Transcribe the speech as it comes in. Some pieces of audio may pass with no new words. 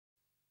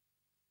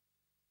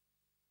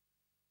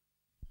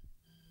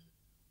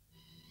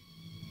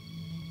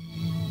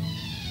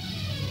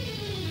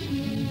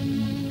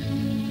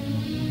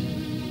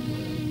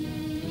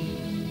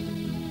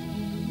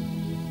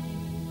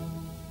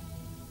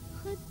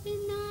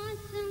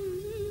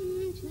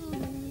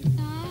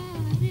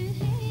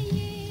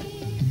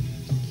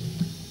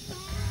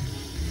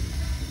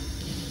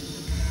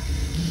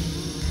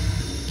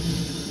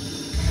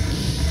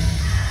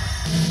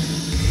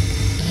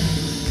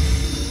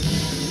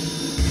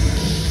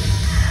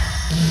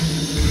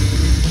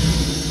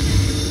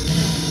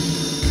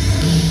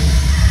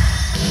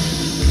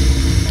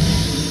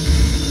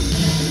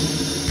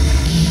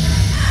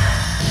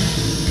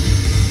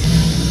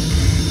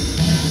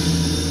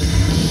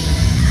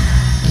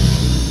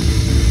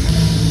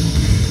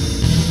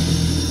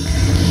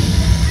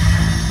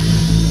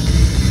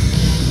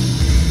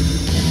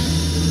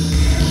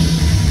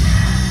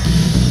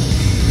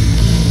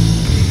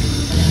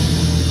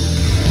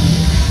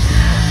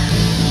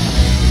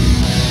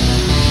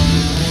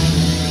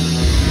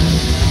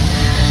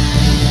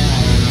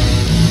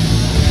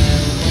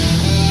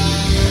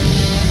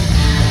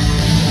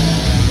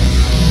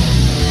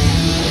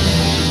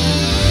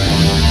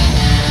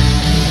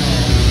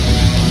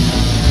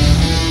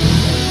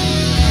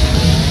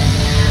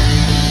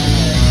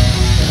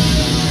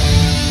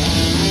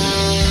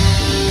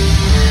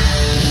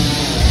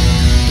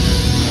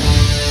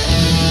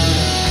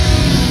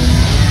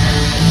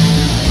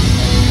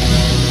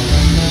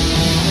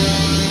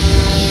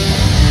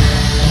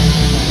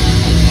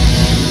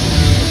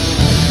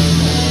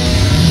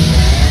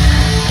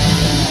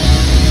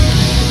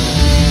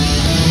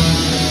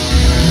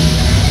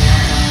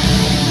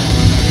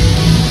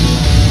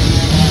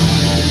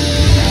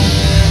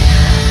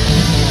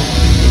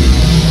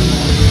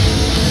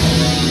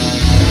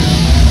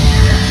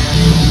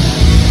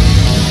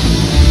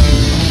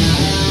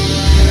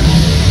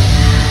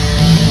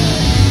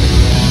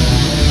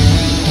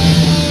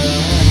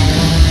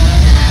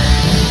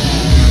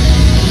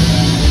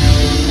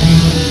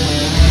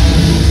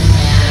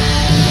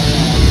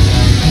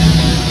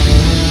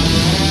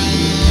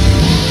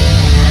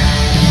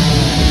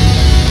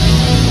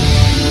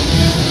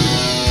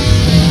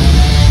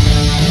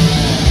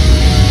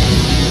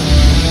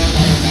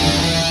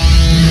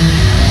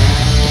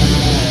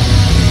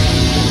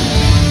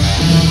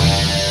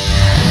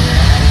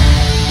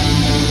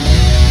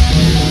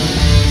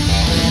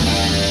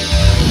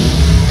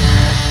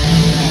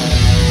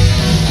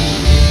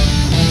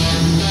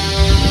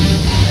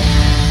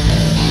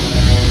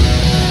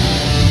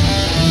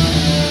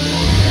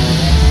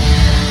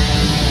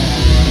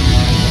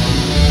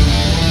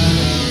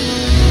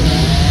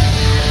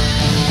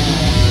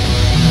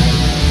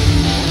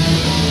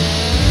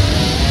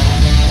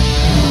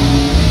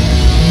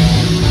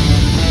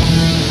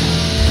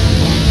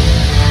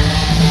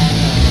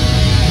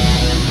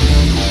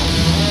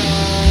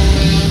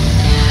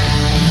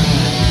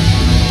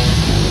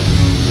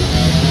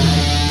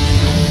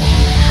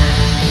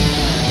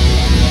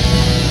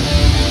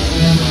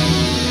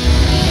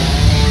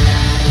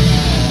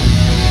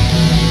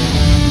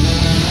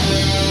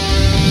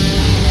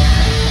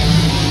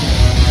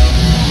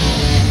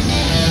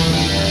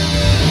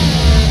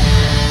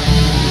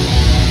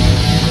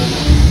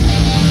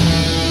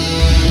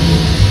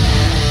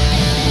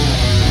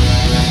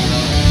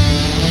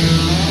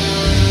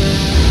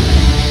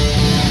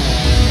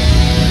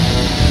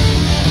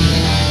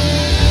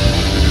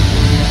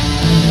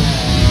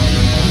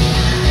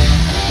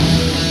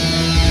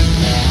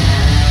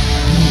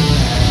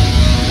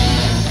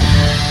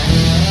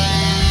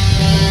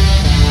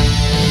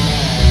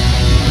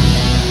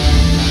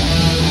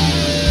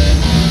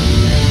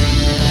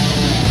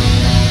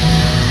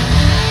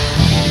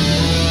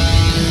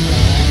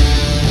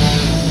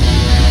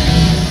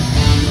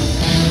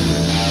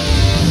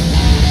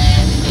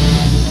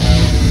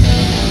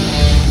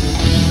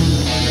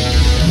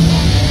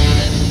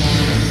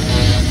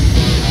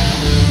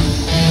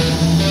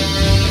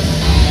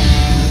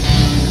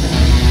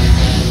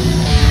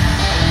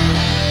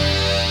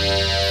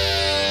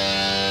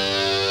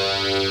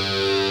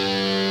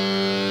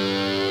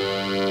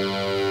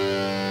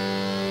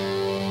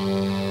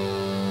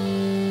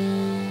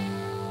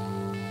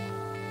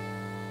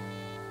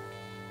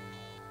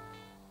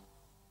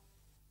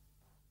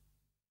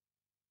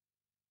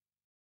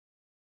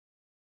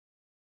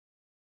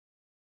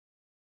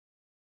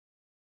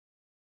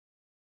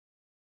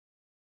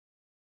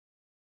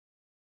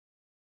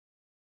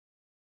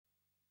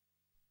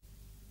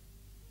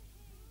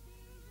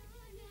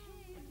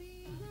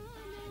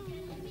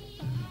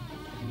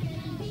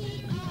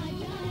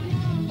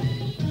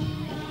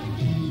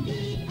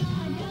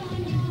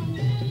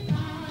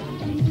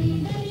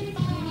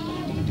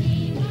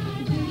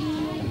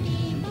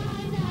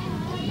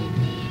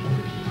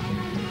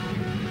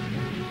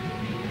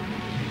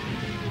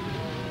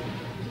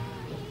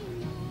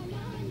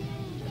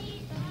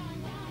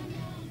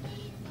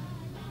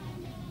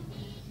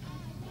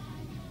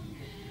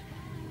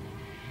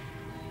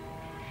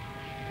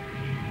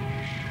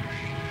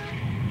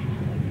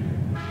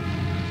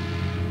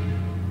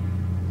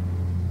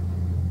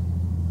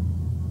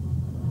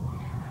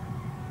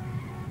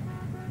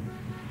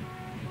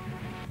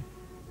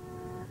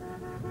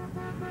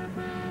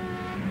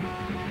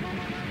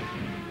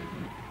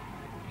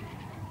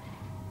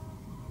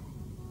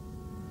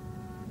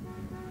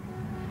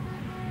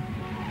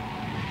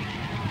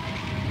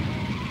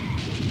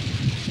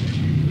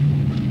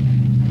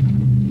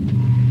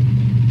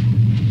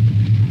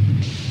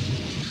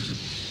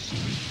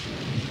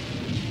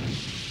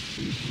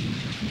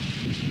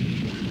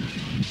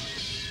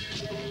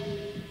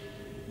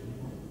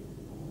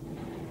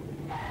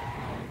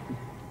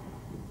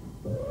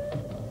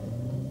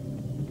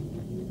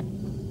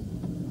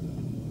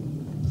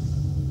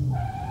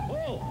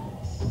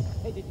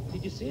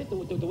see it?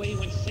 The way he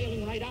went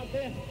sailing right out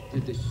there?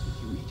 He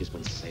just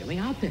went sailing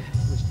out there.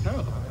 It was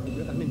terrible.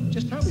 I mean,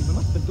 just terrible. We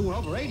must have been doing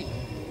over 80.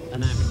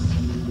 An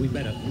ambulance. We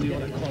ought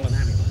to call an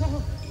ambulance.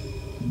 Oh,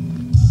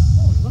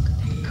 look at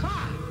that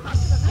car.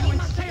 He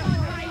must have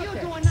gone by you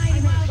doing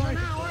 90 miles an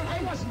hour.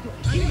 I wasn't doing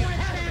You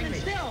weren't standing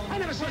still. I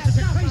never saw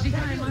such a crazy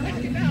guy in my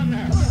life. Get down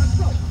there. Come on, let's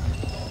go.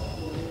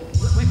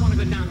 We're going to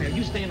go down there.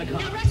 You stay in the car.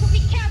 Now, Russell, be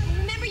careful.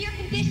 Remember your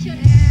condition.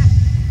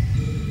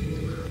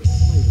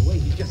 The way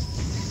he just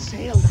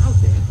sailed out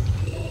there.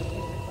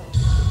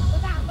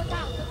 Look out.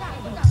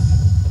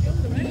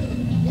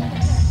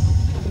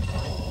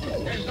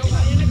 There's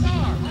nobody in the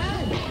car.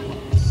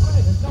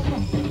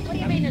 What do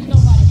you mean there's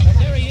nobody?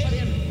 There he is.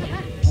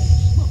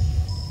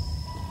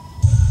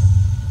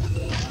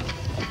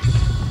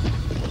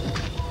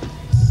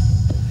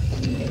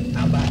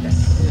 How about that?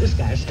 This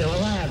guy's still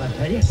alive, I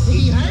tell you. He's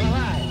still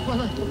alive.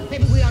 Well,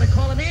 maybe we ought to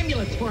call an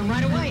ambulance for him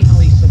right away. How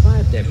he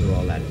survived after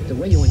all that. The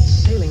way you went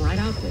sailing right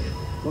out there.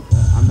 Look,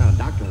 I'm not a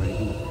doctor or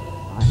anything.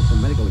 I have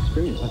some medical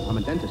experience. I'm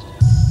a dentist.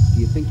 Do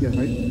you think you're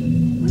hurt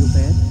real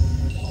bad?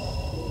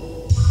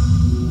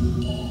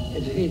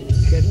 Is he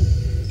kidding?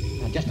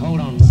 Now, just hold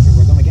on, mister.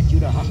 We're going to get you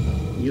to the hospital.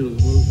 You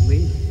move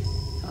me,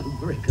 I'll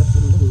break up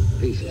in little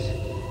pieces.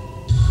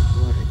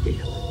 What a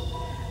deal.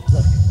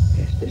 Look,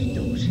 there's this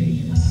dose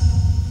here.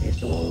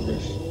 There's all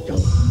this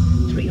dough.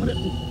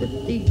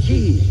 350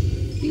 G's.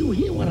 Do you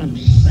hear what I'm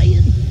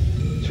saying?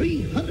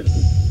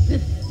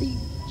 350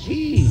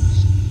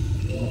 G's.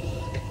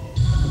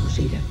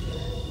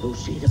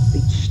 Rosita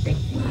Beach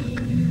State Park,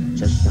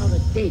 just out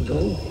of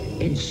Dago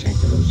in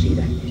Santa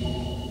Rosita.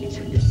 It's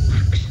in this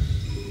box,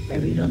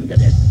 buried under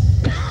this...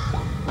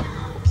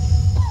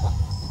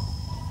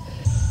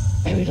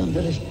 buried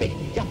under this big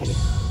W.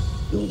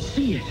 You'll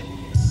see it.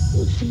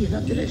 You'll see it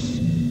under this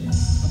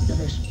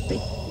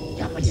big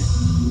W.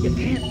 You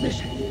can't miss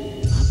it.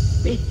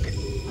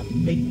 A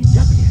big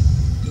W.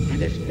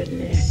 And it's been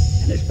there,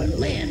 and it's been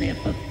laying there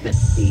for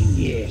 15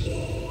 years.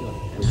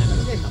 Get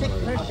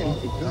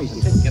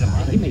him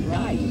out. He may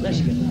die.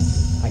 Listen,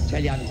 I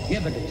tell you, I'm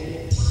giving it to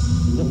you.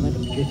 Don't let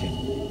him kid you.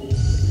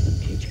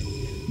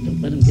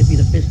 Don't let him give you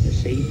the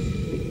business, see?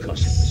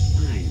 Because it was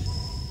mine.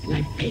 And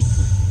I paid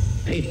for it.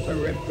 Paid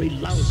for every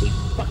lousy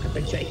bucket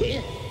that you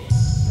hear.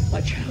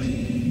 Watch out.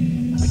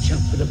 Watch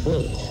out for the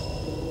bulls.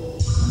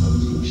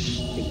 Lousy,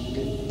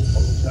 stinking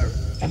bulls are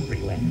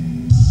everywhere.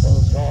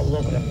 Bulls all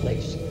over the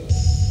place.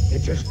 You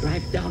just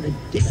drive down and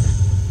dig it up.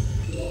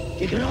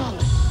 Dig it all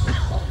up.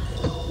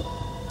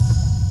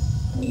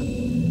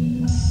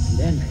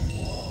 And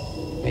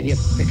then you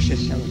fix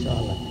yourselves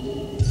all up.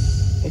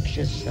 Fix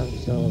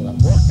yourselves all up.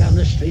 Walk down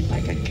the street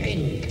like a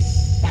king.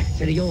 Back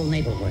to the old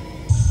neighborhood.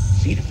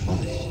 See the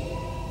forest.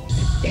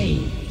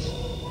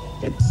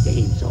 The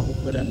dames all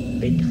with a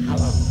big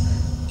hollow.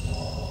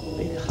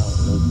 Big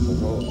hollow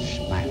for old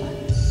Smiler.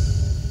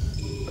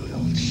 Good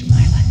old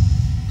Smiler.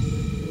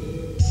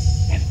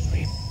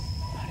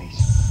 Everybody's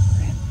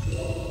friend.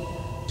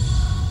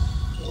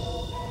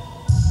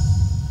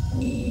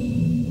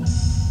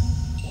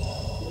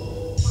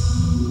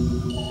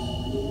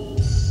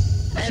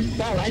 And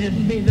Paul, I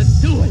didn't mean to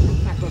do it.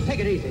 Maxwell,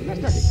 take it easy. Let's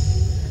start it.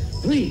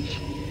 Please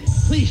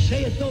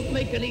say it don't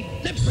make any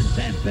difference,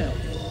 Aunt Bill.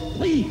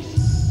 Please.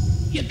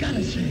 You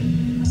gotta say it.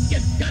 You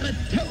gotta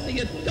tell me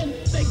it don't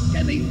make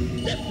any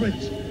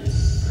difference.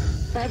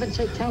 For heaven's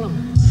sake, tell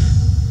him.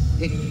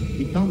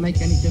 It don't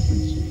make any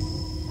difference.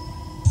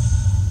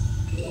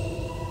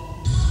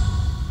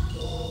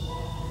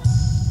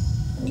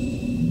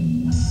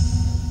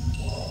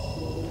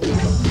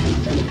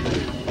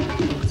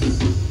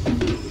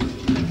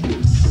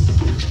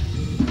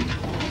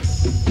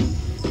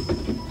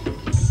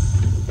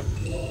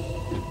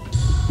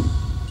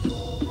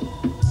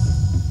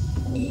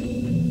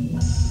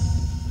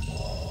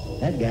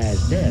 That guy's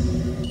dead.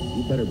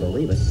 You better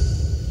believe it.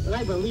 Well,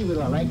 I believe it,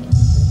 all right.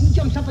 If he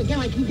jumps up again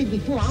like he did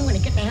before, I'm going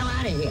to get the hell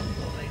out of here.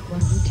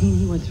 What a routine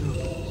he went through.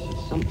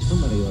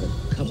 Somebody ought to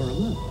cover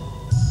him up.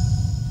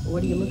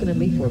 What are you looking at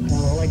me for,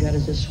 pal? All I got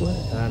is this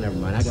sweater. Ah, never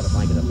mind. I got a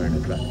blanket up there in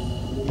the truck.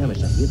 Tell me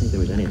something. You think there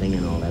was anything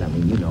in all that? I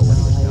mean, you know what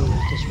he was telling me.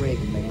 Just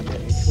raving, man.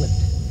 He flipped.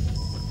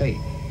 Hey,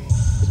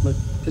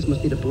 this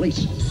must be the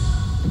police.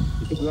 You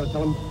think we ought to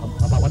tell them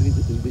about what he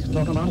was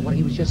talking about? What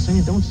he was just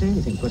saying, don't say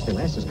anything, because they'll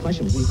ask us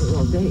questions. We'll be here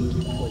all day.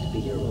 Supposed to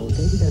be here all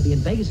day. We gotta be in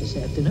Vegas this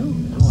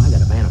afternoon. Oh, I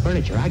got a van of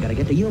furniture. I gotta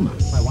get to Yuma.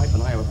 My wife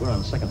and I, we're on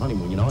a second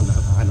honeymoon, you know, and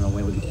I don't know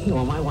where we... You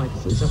know, my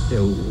wife is up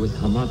there with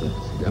her mother.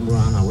 And we're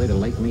on our way to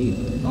Lake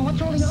Mead. Oh, what's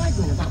all the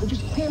argument about? We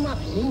just clear him up,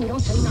 see? We don't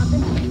say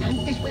nothing,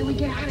 and this way we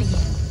get out of here.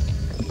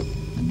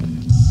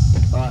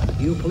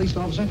 You police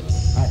officer?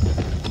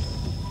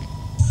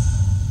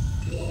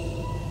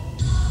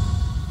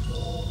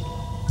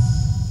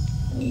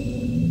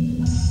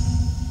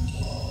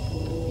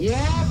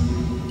 Yeah?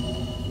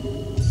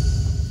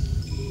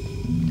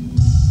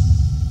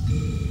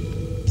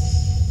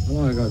 How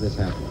long ago did this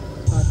happen?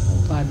 About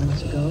 5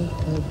 minutes ago. A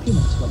few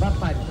minutes ago. About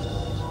 5 minutes ago.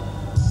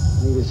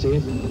 You see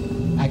it?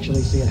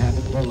 Actually see it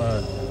happen?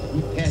 Well,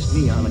 he passed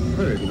me on a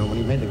curve, you know, when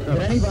he made the curve.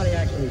 Did anybody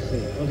actually see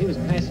it? Well, he was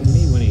passing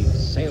me when he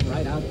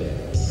out there.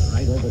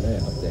 Right over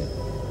there, up there.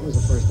 Who was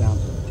the first down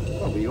to?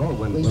 Well, we all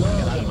went. We when I all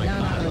got out of my went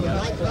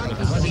car.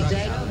 down. Was he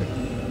dead?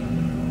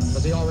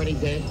 Was he already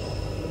dead?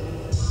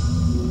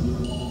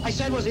 I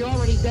said, was he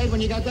already dead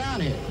when you got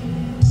down here?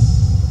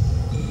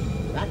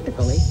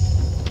 Practically.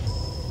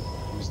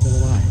 He's still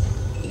alive.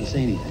 Did he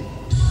say anything?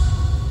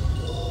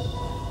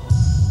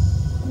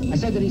 I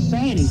said, did he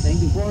say anything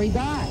before he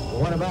died?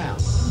 Well, what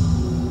about?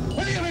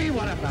 What do you mean,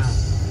 what about?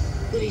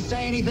 Did he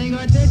say anything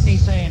or didn't he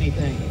say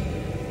anything?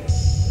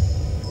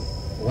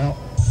 Well,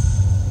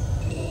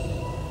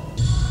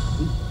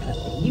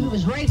 He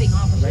was raving,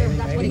 officer.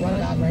 That's what he What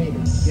was. about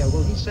raving? yeah,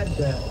 well, he said,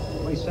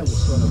 what he said was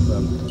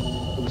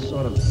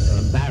sort of,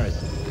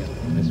 Embarrassing.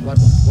 It's what,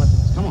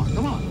 come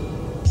on.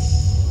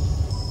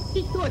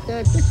 He thought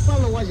that this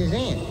fellow was his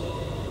aunt.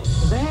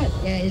 His aunt?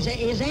 Yeah, his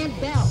Aunt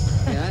Belle.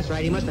 Yeah, that's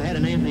right. He must have had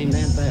an aunt named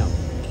Aunt Belle.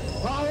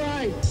 All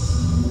right.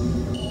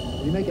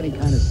 Did he make any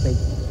kind of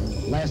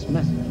statement? Last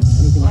message?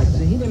 Anything like that?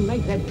 He didn't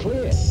make that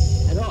clear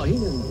at all. He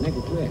didn't make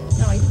it clear.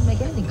 No, he didn't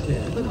make anything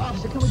clear. Look,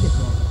 officer, can we get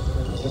going?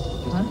 Just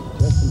Huh?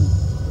 a minute.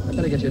 I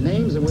better get your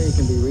names and where you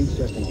can be reached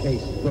just in case.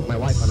 Look, my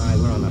wife and I,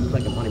 we're on our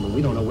second honeymoon.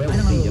 We don't know where I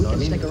we'll don't be, know. you We know what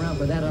I can mean? stick around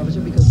for that, officer,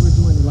 because we're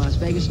doing Las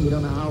Vegas and we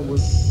don't know how long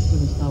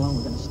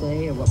we're going to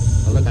stay or what.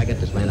 Well, look, I got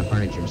this man of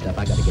furniture and stuff.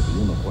 I got to get to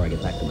Yuma before I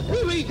get back to my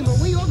desk. Reasonable.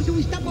 We officer,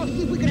 we stopped off to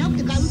see if we could help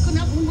the guy. We couldn't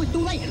help him. We was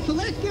too late. So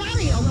let us get out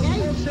of here, okay?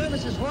 Full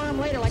services for him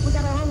later, like we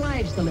got our own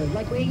lives to live,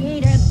 like we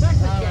ain't had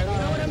breakfast yet. You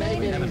know what I mean?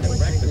 We haven't had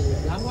breakfast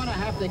yet. I'm going to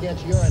have to get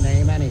your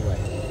name anyway.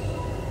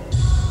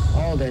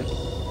 Hold it.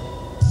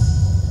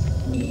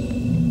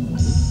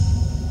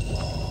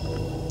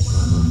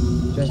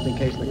 Just in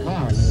case the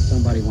coroner or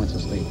somebody wants to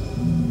sleep.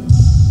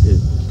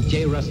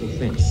 J. Russell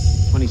Finch,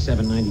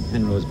 2790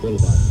 Penrose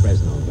Boulevard,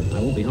 Fresno. But I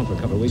won't be home for a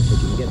couple of weeks, but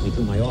you can get me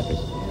to my office.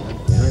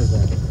 Where is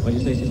that?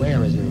 What'd you say, sir?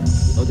 Where is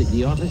it? Oh,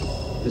 the office?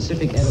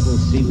 Pacific Edible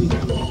Seaweed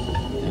Company.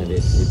 And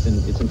it's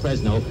in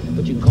Fresno,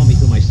 but you can call me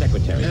through my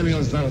secretary.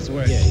 Ambulance on its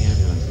way. Yeah, the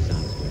ambulance is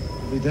on its way.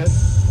 Is he dead?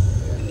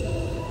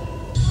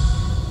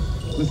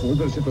 Listen, we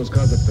better ship those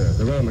cars up there.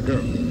 They're right on the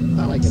girl.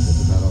 Well, I guess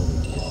it's about over.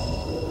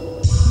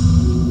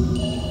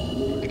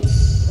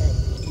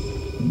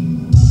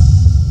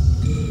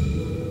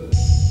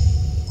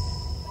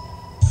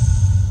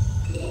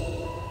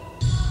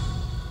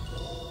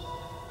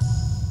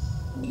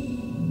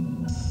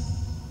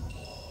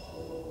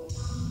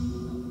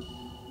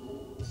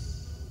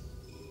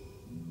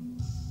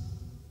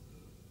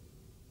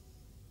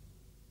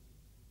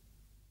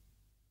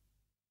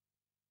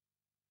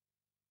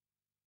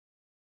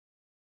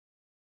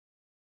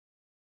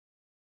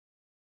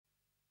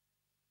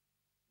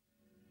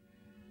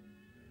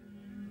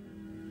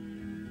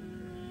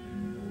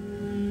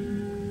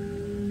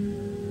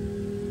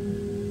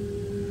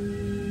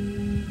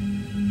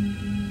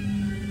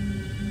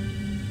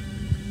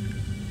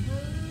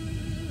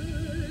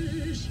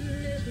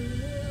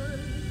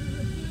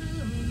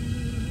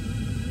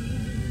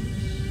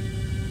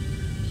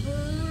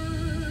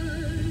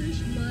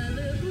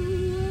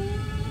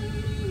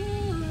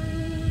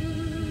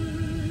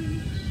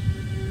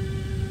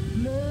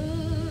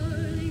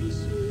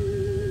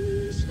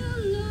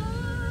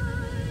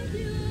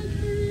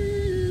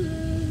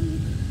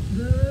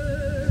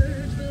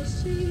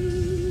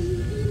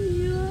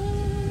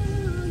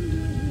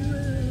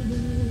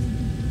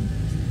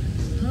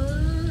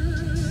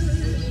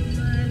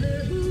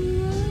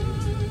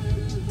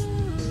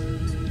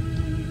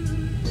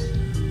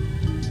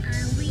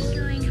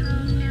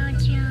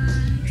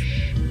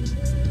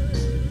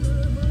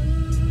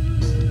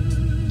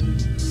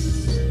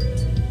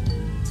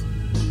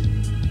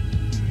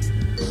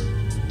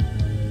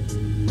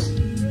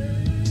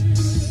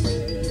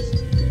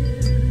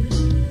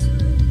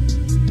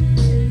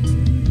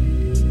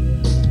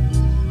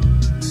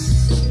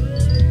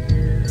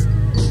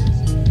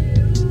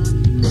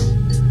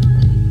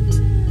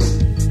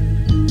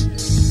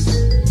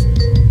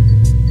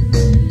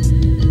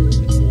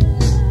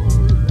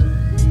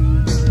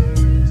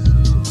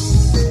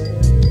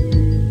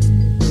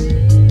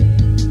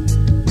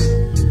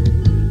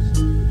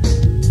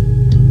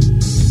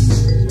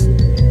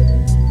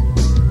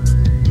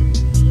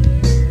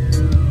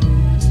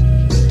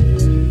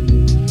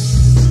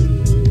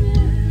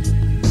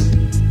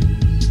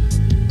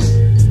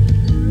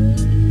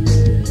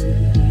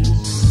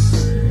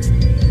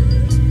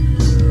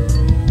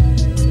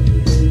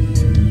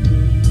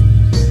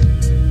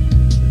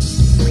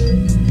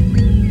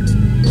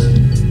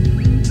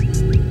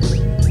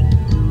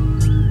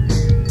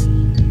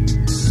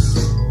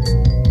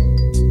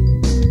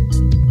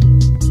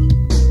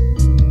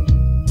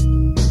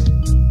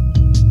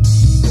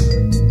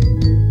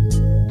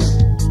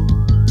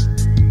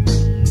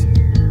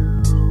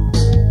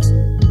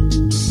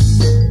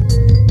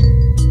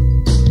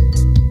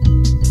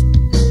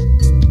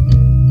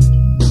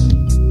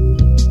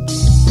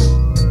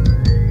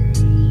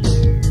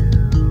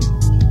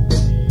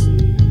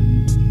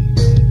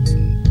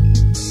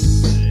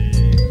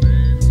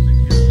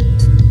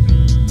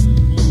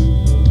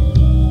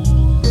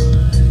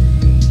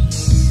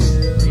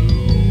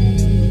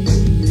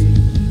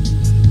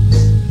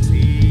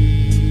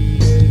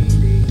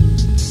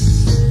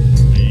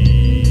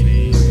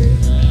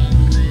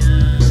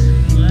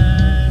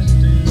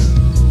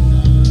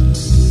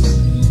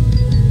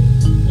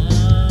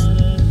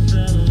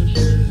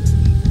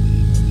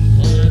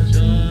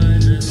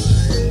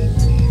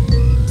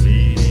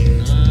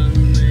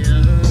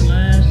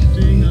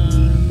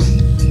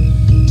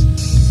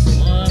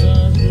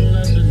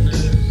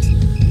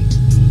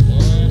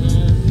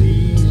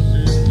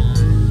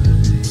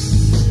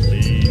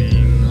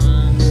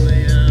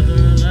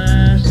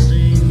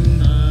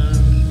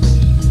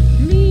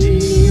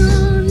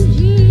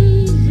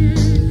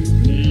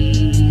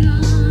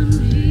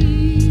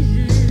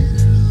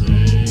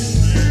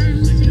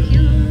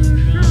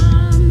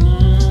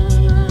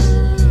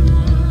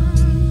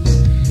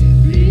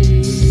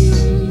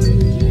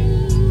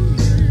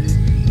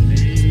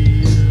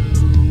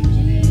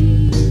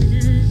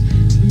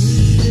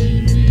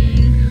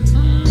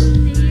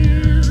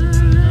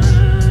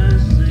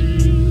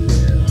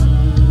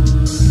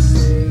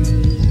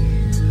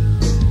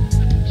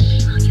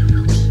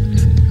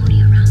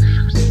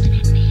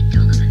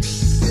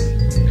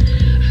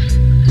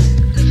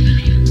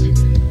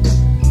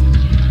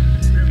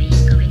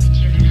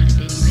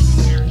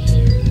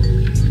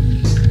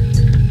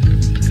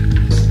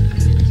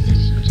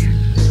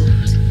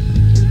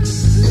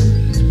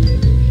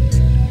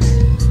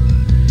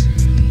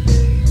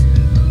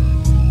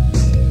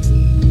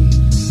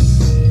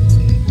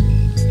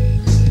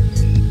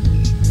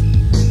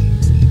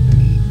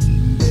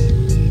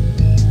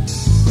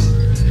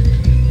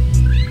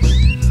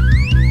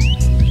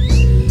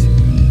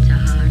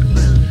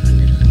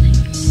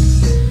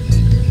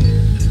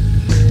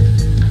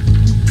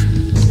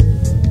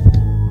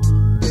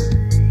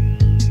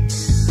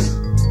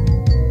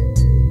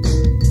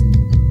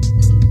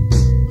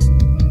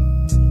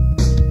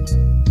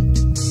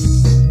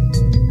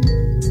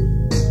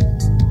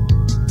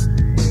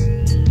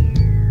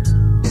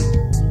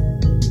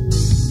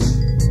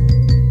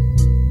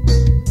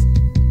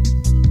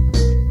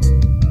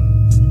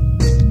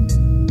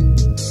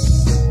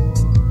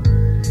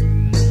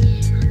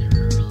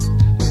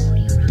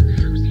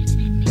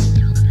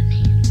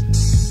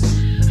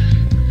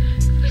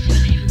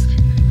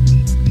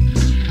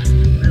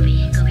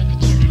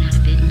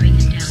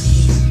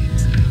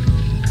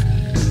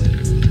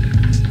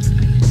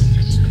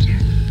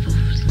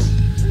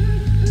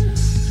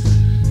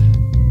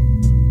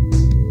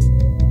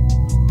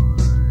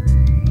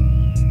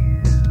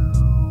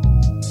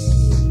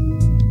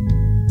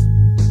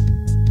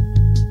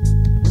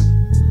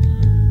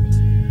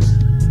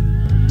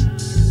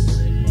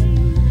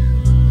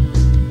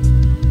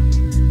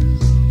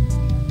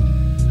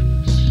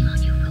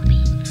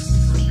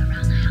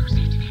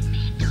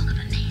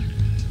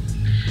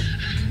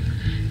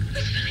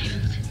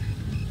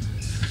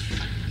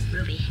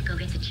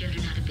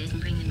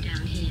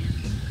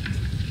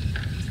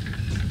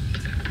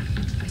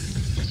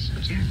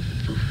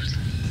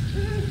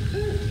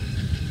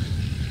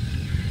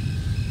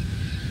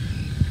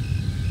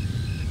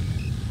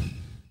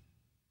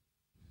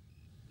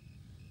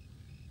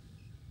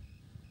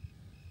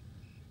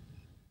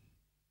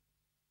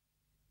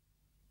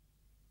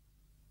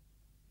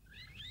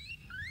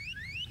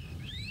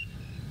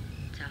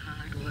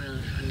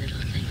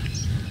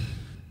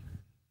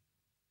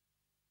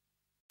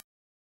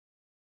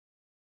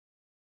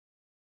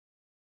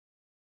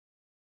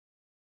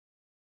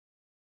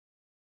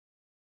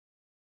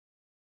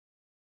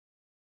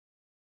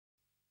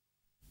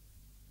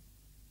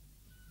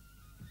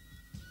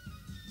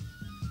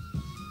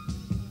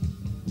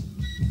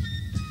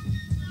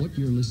 What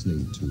you're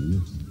listening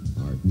to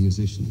are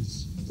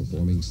musicians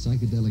performing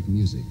psychedelic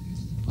music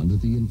under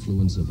the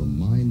influence of a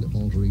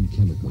mind-altering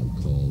chemical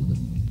called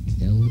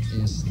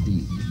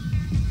LSD.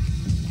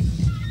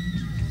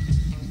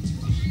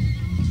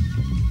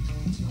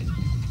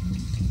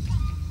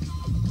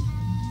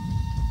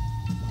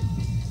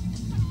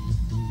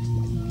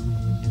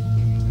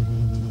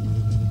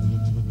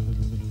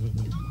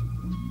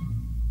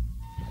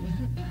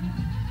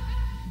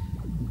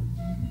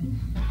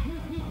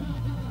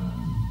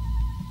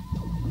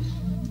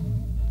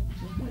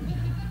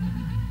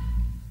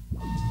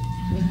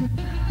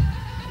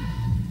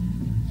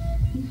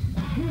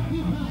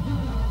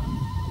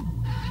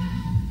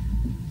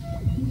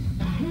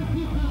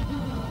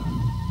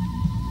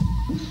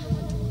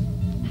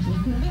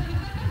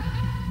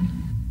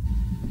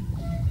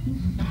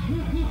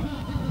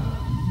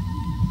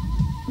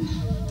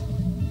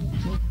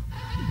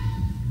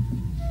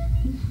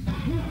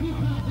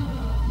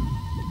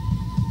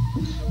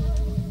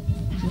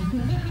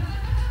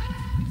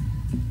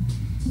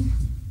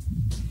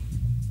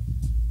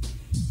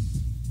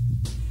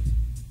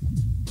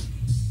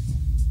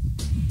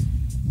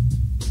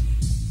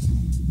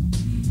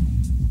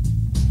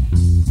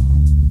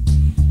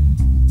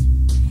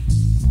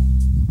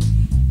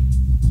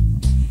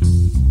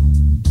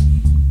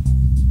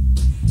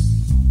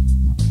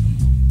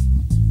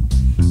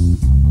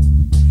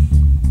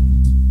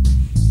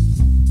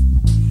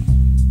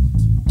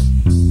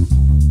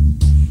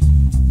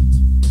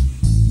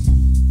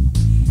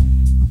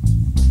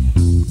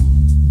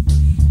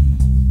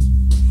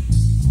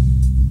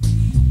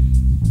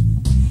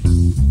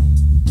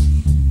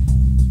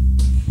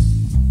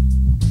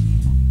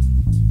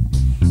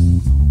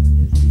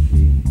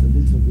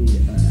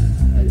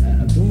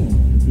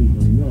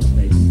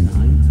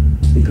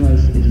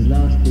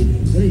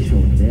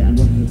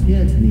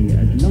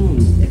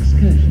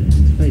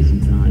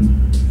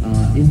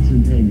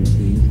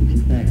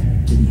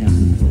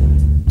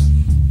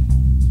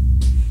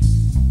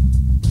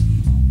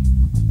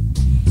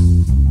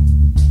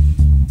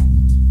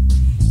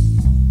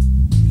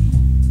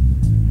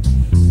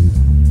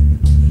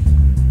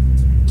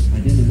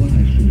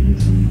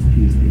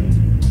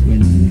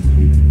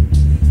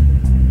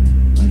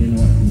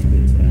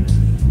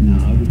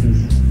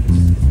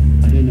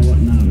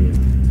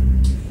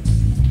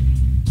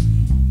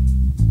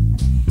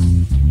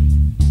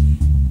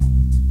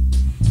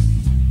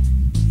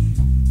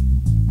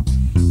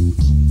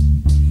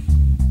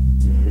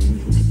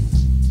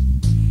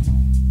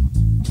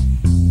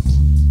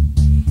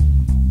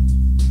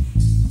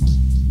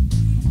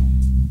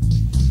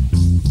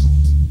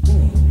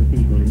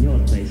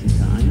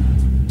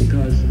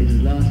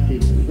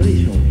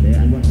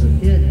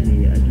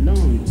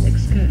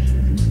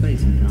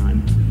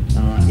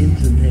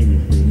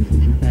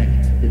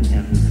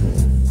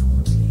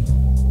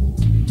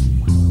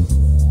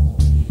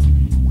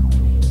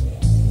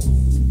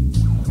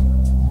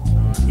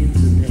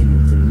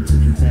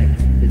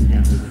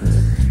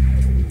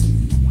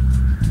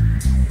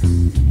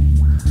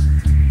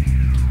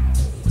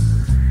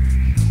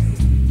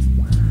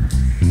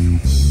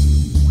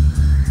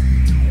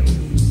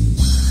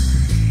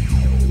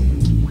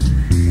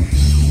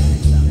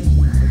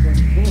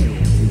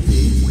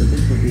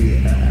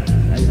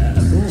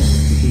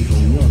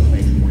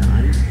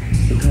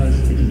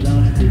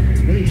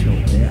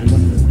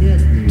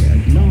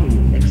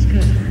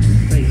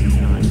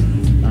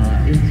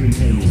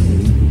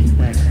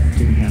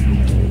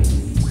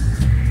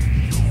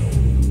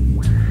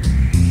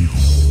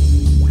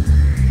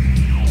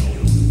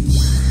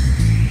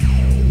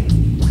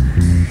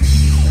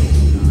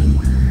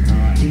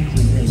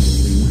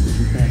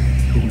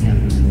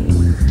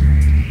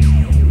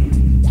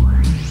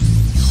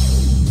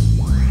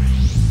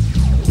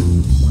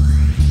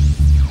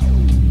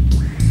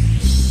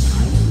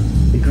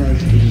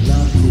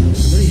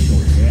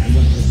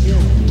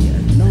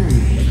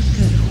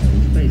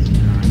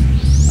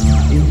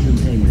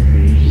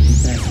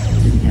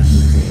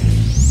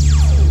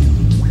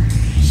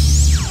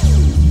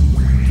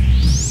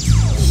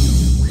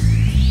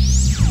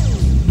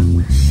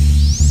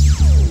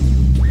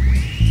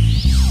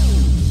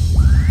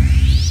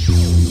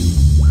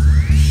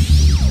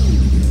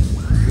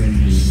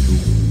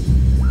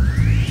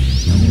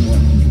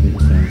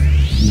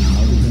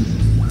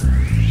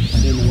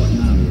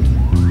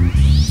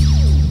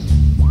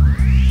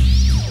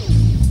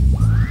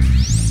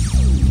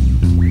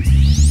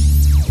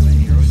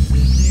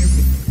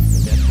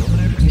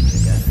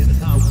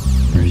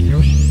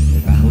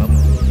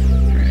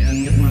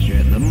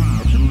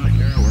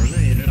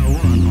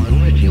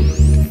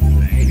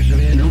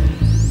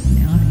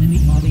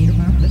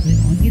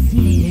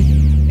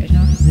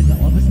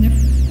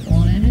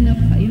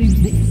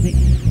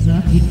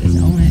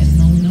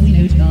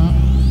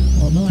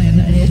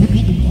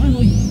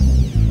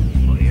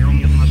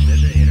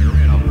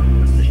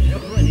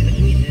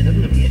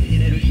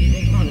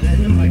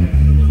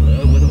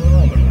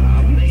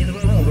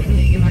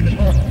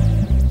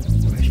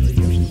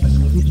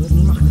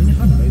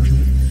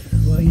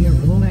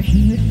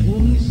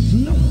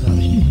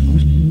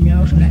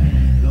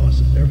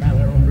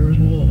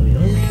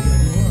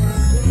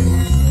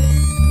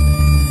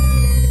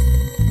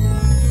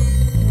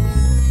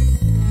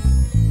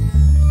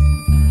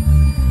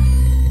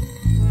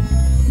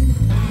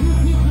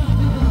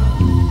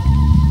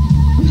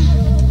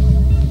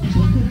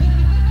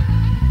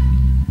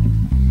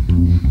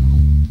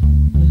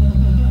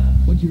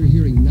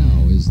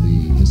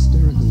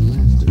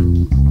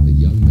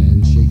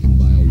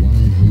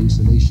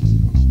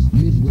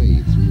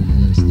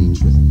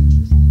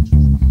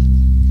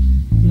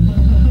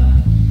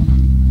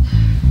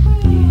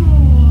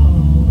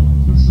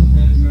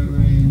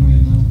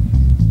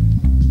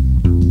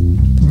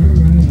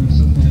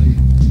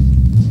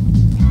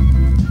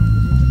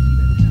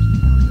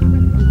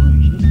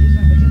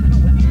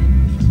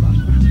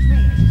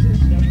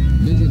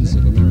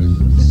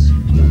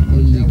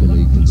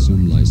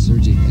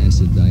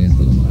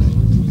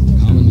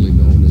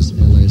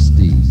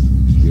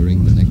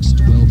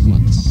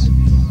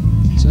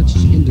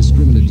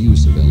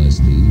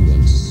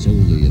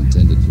 solely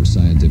intended for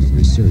scientific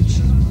research,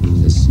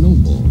 has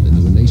snowballed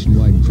into a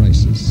nationwide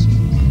crisis.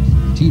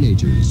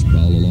 Teenagers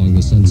prowl along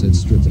the Sunset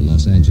Strip in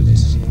Los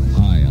Angeles,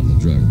 high on the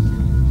drug.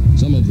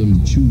 Some of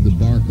them chew the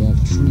bark off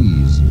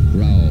trees and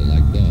growl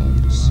like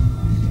dogs.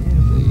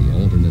 They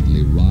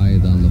alternately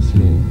writhe on the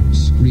floor,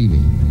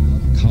 screaming,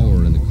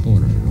 cower in a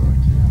corner, or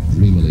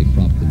dreamily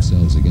prop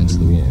themselves against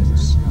the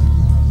walls.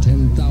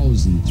 10,000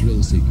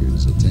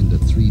 thrill-seekers attend a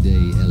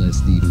 3-day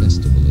LSD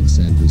festival in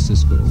San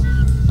Francisco,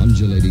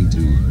 undulating to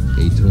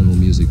atonal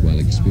music while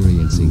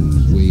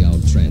experiencing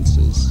way-out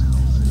trances.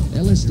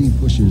 LSD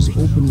pushers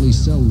openly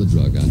sell the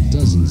drug on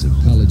dozens of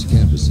college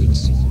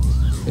campuses.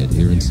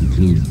 Adherents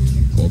include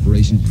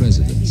corporation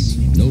presidents,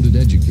 noted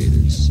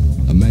educators,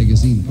 a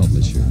magazine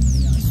publisher.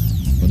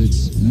 But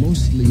it's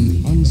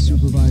mostly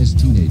unsupervised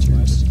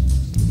teenagers,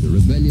 the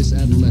rebellious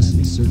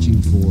adolescents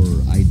searching for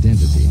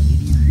identity,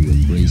 who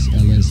embrace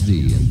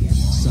LSD and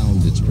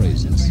sound its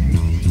praises. The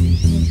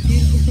most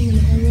beautiful thing in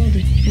the whole world.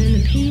 And then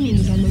the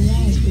paintings on the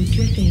walls were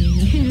dripping.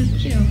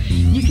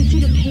 You could see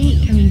the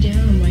paint coming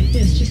down like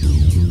this, just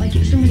like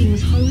if somebody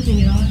was hosing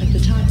it off at the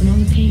top and all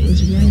the paint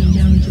was running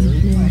down to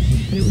the floor.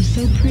 But it was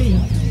so pretty.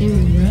 They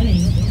were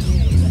running.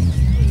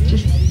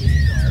 Just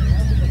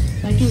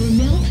like they were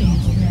melting.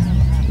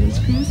 It was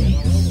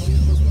groovy.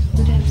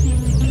 Would that feel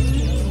like that?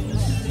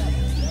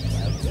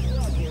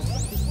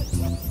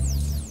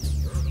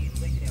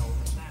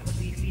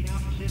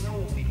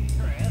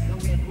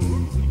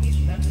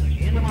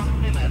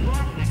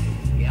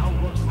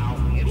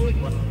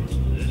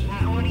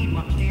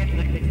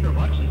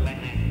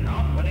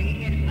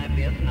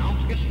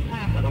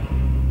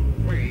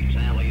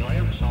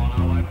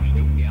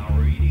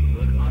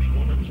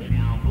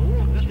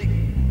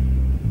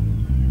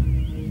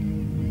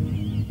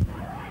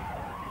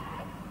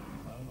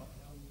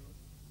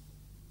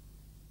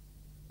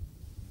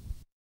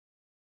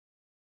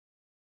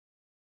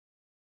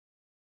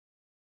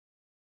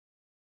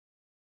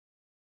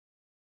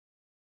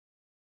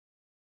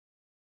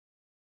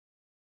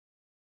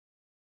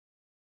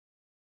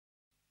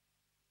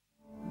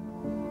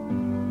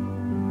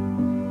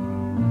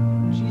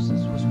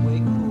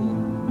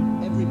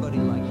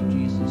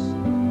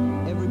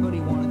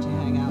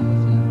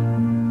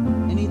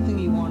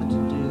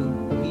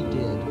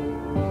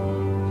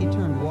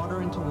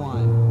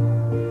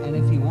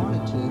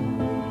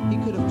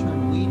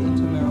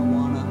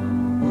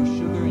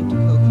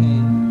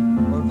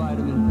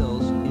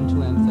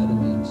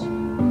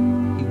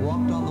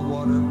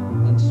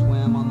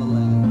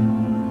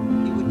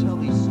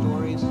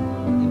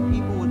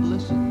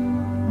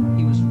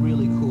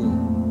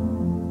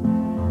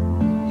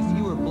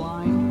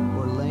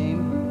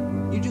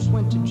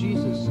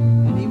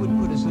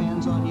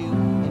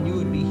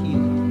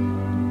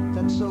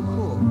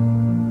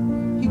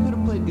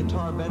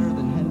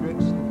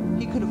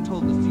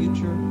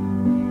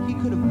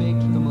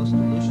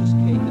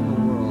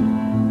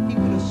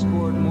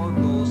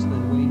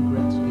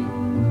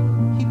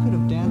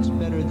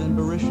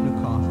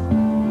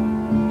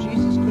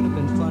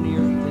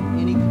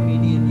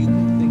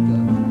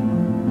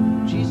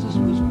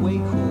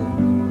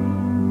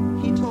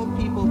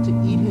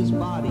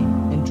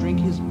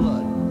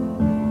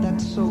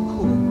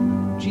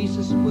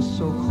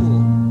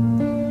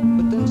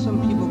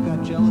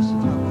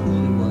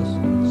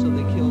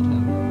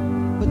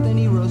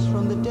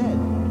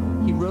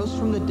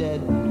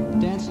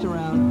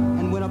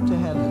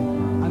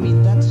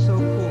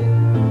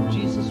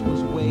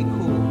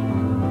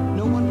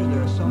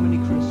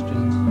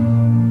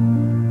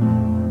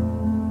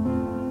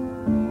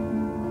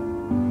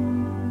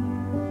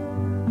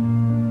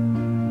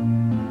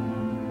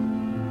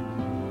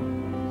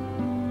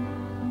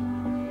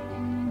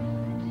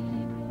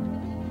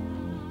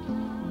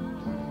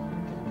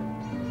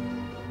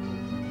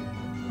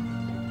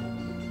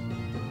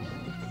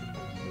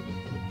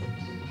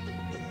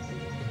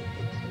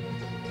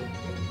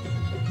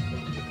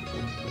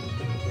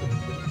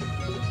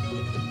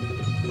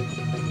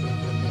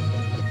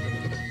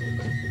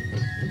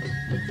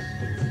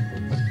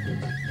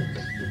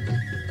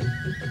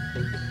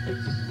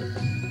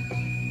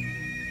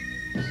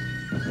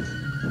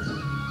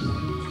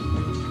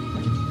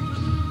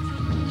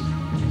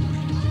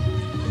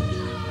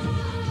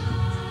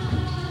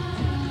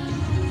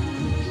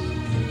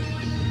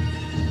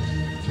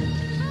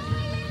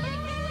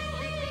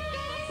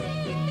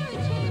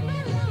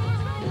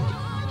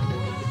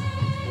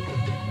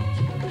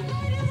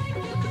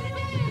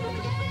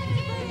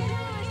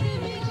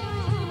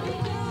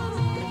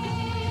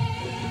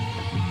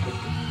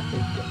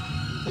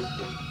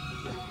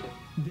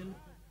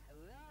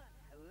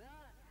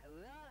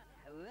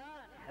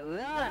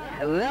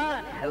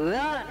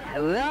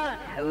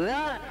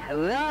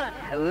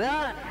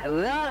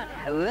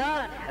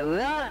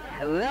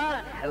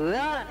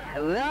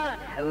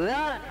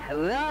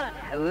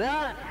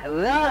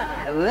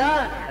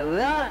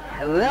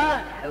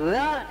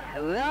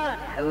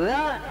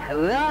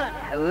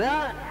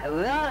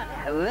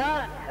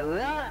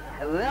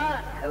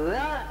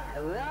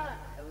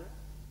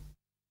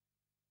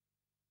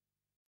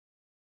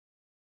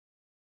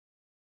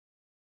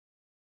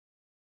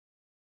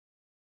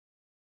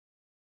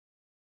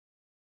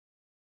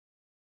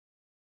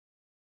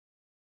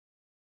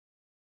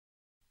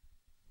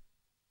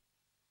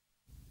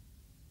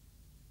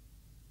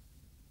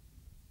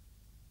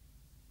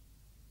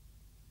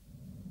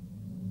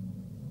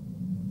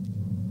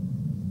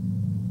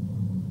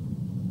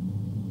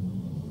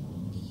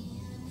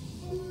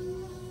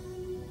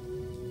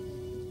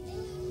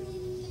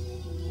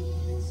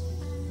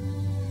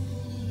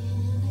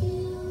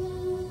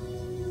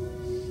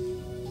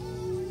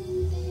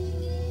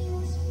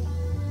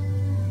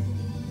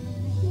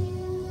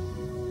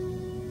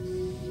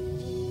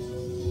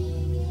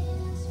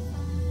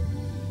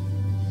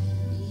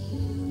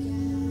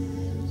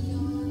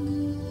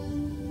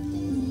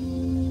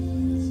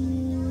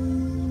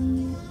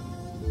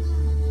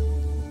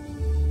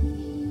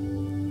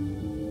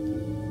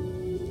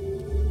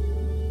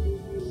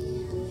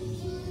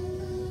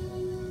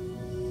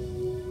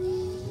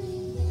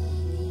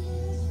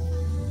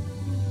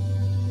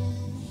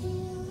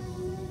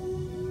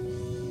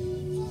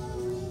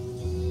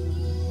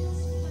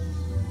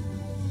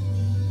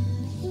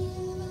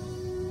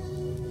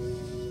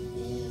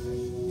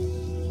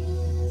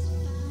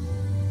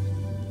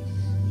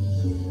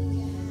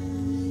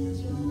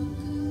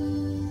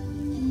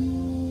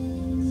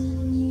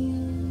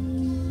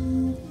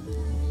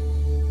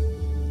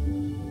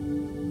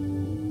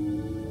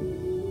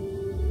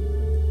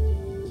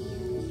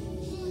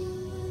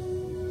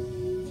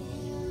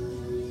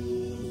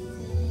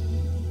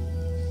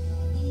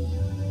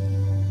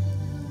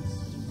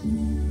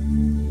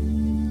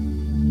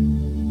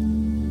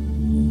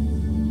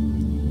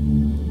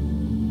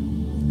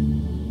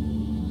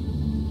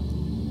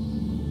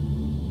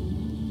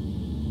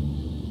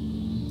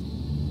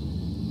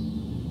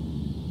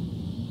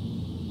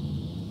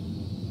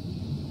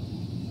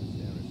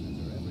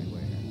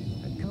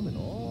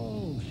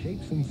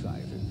 and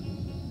sizes.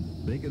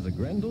 Big as a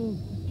Grendel,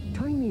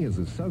 tiny as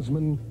a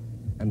Sussman,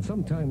 and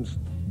sometimes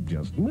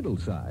just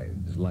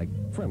middle-sized, like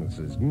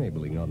premises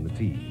nibbling on the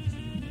tees.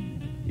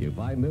 You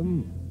find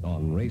them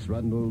on race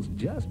rundles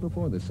just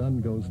before the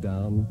sun goes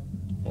down,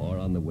 or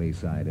on the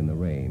wayside in the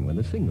rain when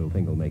the single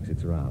fingle makes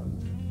its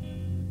rounds.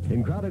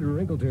 In crowded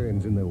wrinkle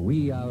turns in the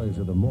wee hours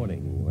of the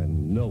morning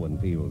when no one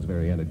feels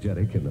very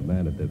energetic and the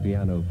man at the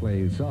piano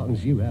plays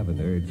songs you haven't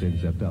heard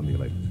since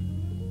Septumbulance.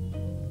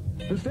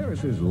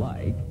 Hysteresis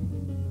like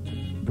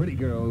pretty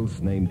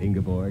girls named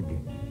Ingeborg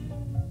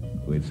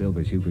with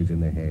silver shoopers in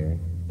their hair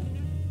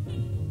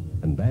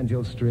and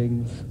banjo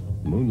strings,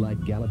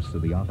 moonlight gallops to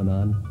the off and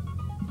on.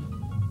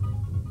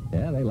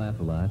 Yeah, they laugh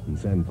a lot and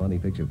send funny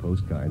picture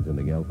postcards in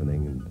the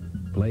Gelpening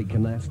and play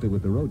canasta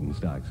with the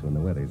Rodenstocks when the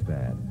weather's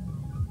bad.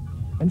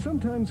 And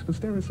sometimes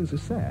Hysteresis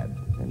is sad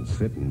and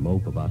sit and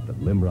mope about the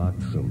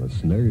Limrocks and the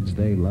snurds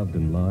they loved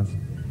and lost,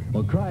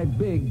 or cry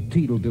big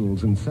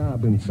teetle-doodles and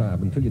sob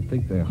until you'd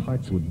think their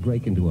hearts would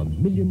break into a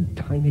million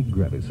tiny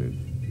crevices.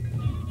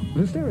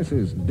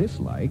 Hysteresis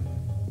dislike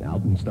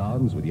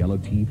Alpenstons with yellow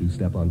teeth who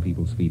step on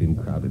people's feet in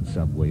crowded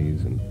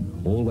subways, and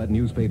old wet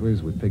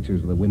newspapers with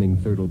pictures of the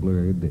winning turtle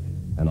blurred,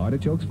 and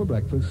artichokes for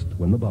breakfast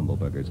when the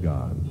bumblebuger's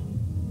gone.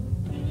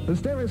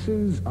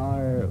 Hysteresis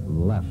are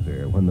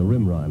laughter when the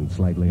rimron's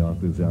slightly off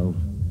his elf,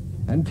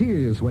 and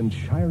tears when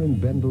Chiron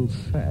Bendel's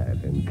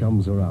sad and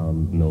comes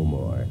around no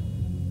more,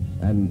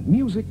 and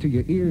music to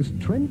your ears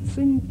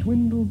trancing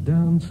dwindled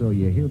down so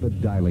you hear the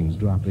dialings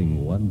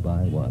dropping one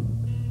by one.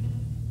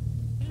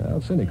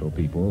 Well, cynical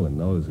people and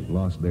those who've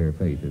lost their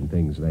faith in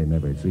things they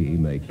never see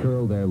may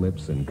curl their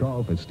lips and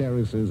call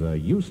Hysteresis a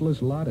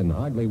useless lot and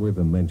hardly worth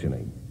a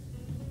mentioning.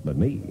 But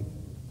me,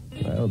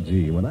 well,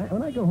 gee, when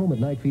I go home at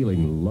night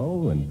feeling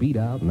low and beat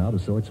out and out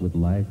of sorts with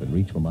life and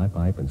reach for my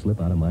pipe and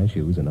slip out of my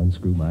shoes and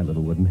unscrew my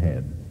little wooden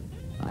head,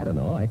 I don't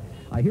know,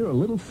 I hear a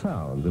little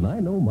sound and I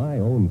know my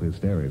own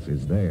Hysteris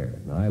is there.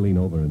 I lean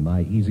over in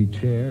my easy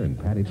chair and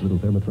pat its little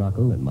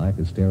thermotrockle and my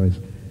Hysteris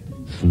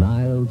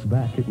smiles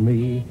back at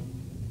me.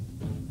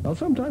 Well,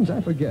 sometimes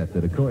I forget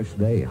that, of course,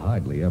 they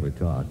hardly ever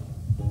talk.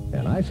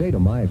 And I say to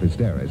my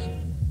Hysteris,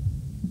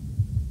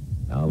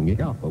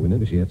 get off in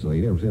the shit, so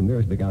you never send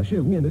there's the guy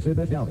shooting in the city,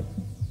 that's Delta.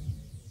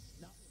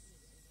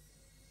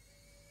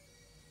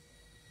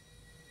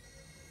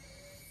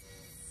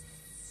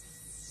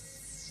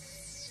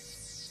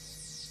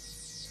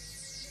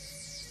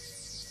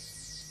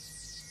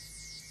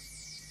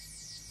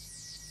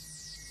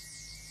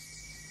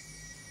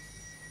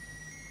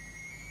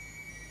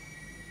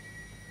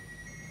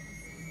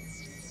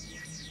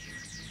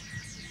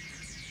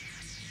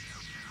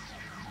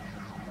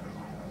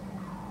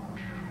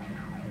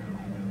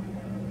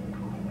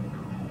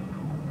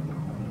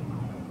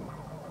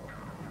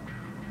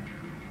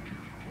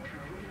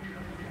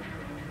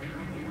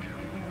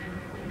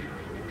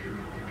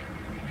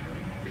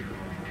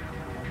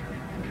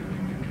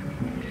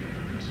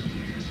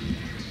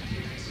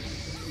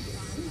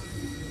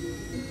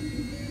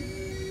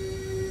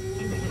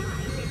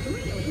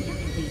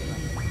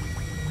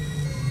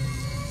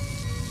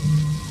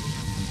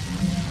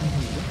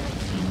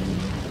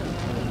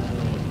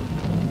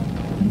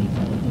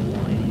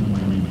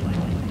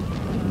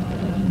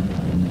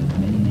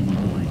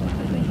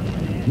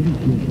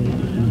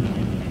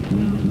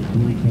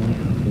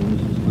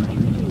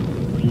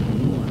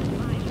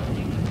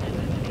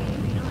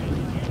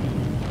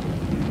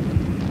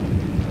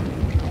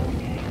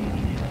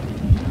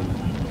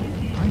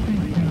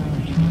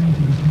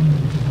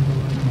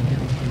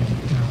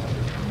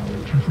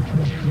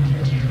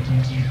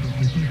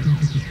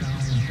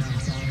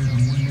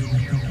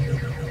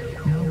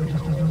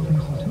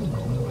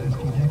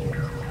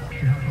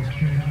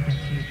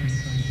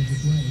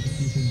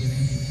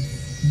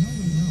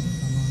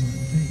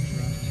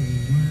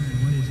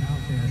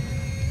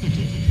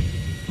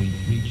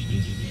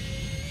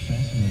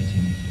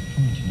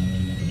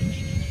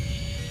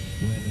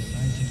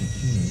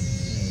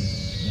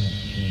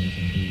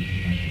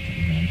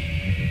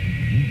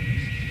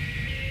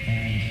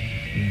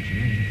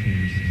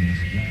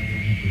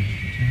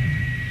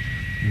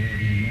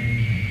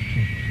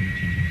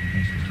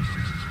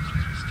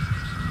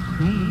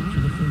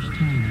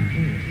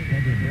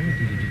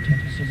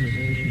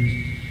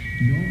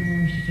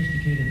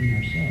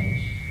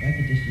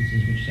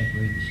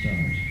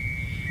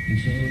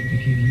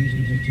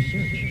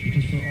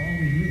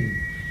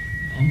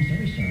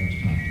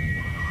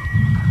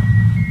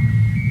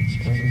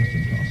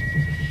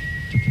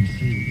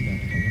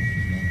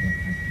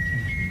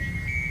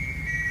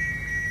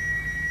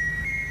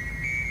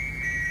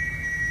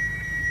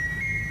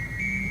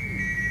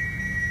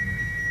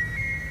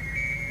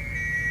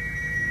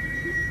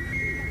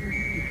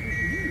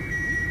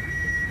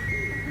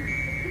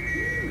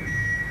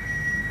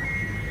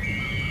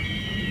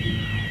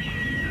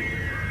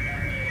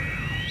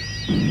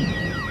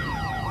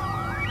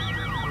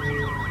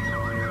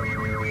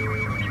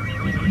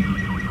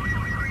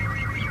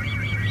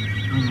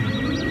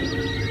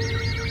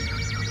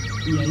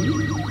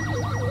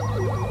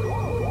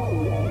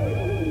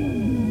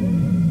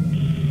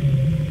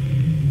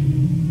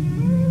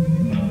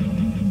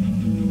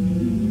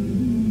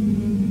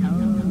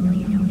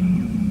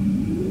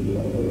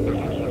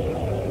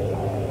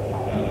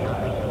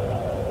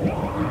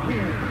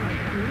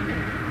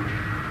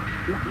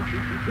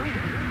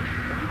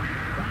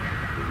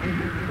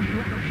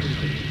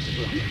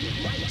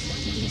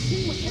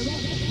 See what you're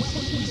ready. What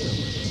would you do?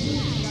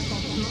 Now you're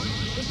so smart.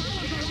 If I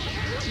was a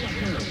rabbit,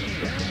 what would you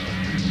do?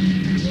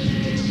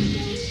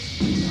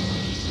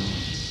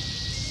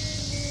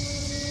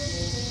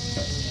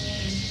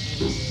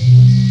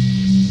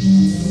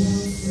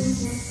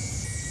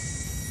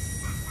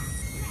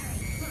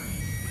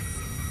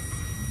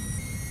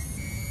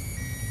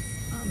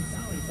 I'm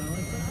sorry,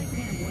 fellas, but I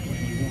can't wait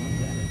any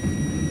longer.